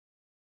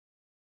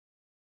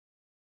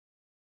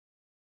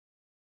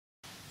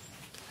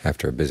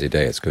After a busy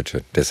day, it's good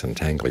to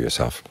disentangle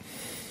yourself.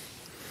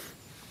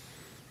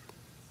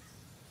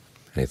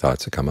 Any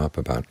thoughts that come up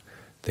about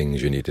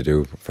things you need to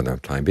do for the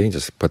time being,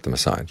 just put them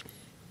aside.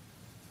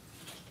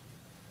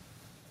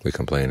 We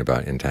complain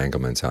about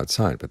entanglements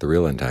outside, but the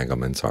real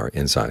entanglements are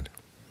inside.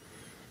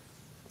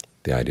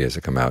 The ideas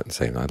that come out and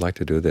say, I'd like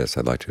to do this,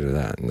 I'd like to do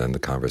that, and then the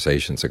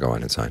conversations that go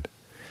on inside.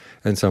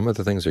 And some of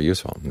the things are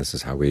useful, and this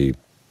is how we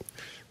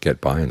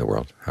get by in the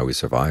world, how we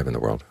survive in the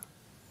world.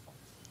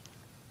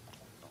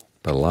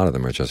 But a lot of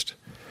them are just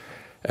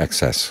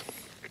excess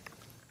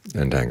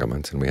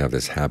entanglements, and we have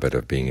this habit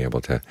of being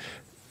able to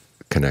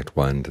connect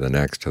one to the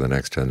next, to the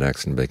next, to the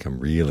next, and become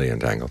really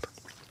entangled.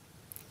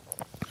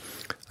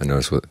 I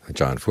noticed with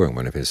John Furung,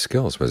 one of his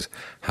skills was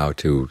how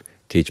to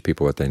teach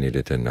people what they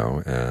needed to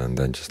know and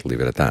then just leave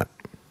it at that,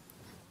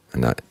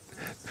 and not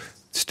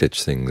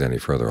stitch things any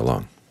further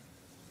along.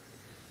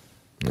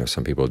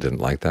 Some people didn't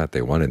like that.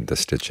 They wanted the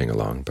stitching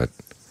along, but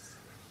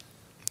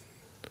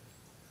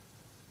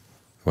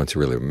once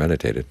you really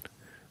meditated,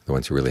 the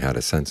ones who really had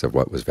a sense of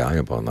what was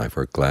valuable in life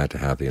were glad to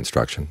have the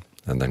instruction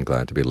and then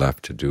glad to be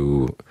left to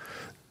do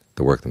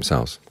the work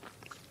themselves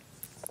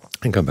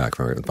and come back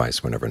for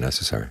advice whenever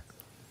necessary.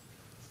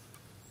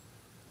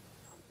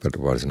 But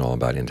it wasn't all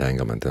about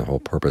entanglement. The whole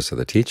purpose of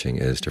the teaching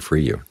is to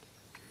free you.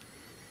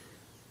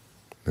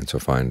 And so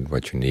find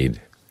what you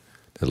need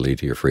that will lead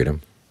to your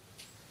freedom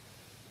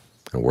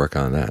and work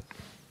on that.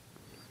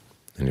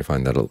 And you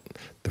find that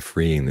the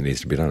freeing that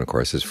needs to be done, of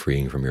course, is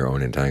freeing from your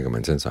own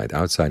entanglements inside.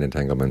 Outside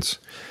entanglements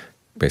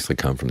basically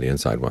come from the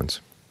inside ones.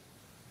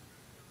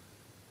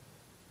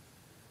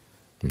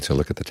 And so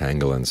look at the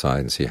tangle inside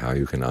and see how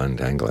you can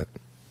untangle it.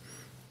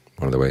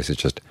 One of the ways is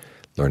just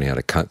learning how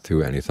to cut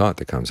through any thought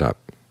that comes up.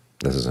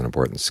 This is an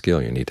important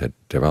skill you need to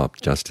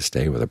develop just to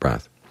stay with the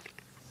breath.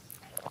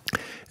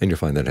 And you'll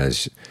find that it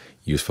has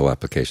useful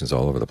applications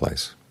all over the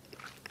place.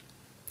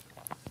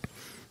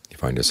 You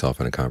find yourself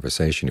in a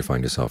conversation, you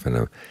find yourself in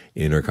an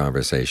inner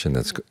conversation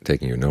that's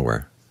taking you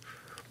nowhere.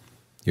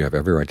 You have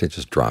every right to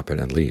just drop it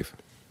and leave.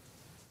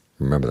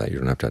 Remember that. You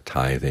don't have to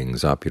tie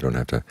things up. You don't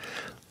have to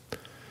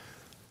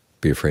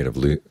be afraid of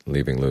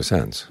leaving loose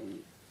ends,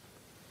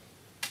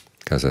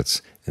 because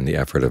it's in the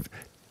effort of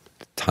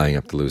tying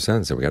up the loose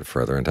ends that we get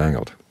further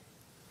entangled.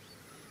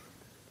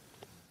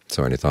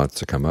 So any thoughts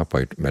that come up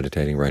while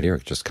meditating right here,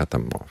 just cut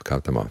them off,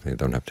 cut them off. You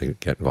don't have to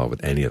get involved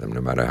with any of them,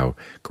 no matter how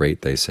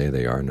great they say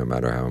they are, no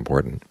matter how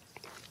important.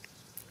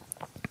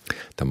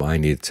 The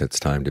mind needs its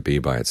time to be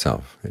by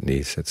itself. It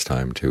needs its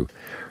time to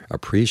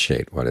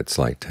appreciate what it's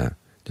like to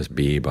just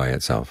be by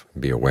itself,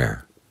 be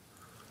aware.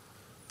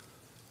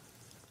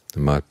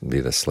 And not be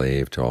the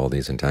slave to all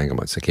these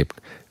entanglements that keep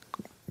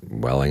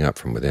welling up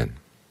from within.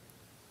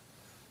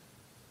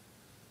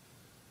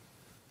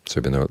 So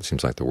even though it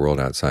seems like the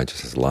world outside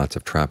just has lots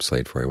of traps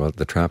laid for you, well,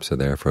 the traps are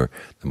there for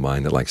the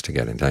mind that likes to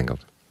get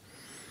entangled.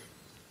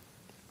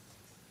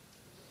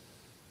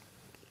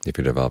 If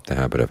you develop the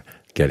habit of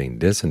getting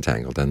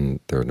disentangled, then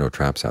there are no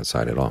traps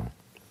outside at all.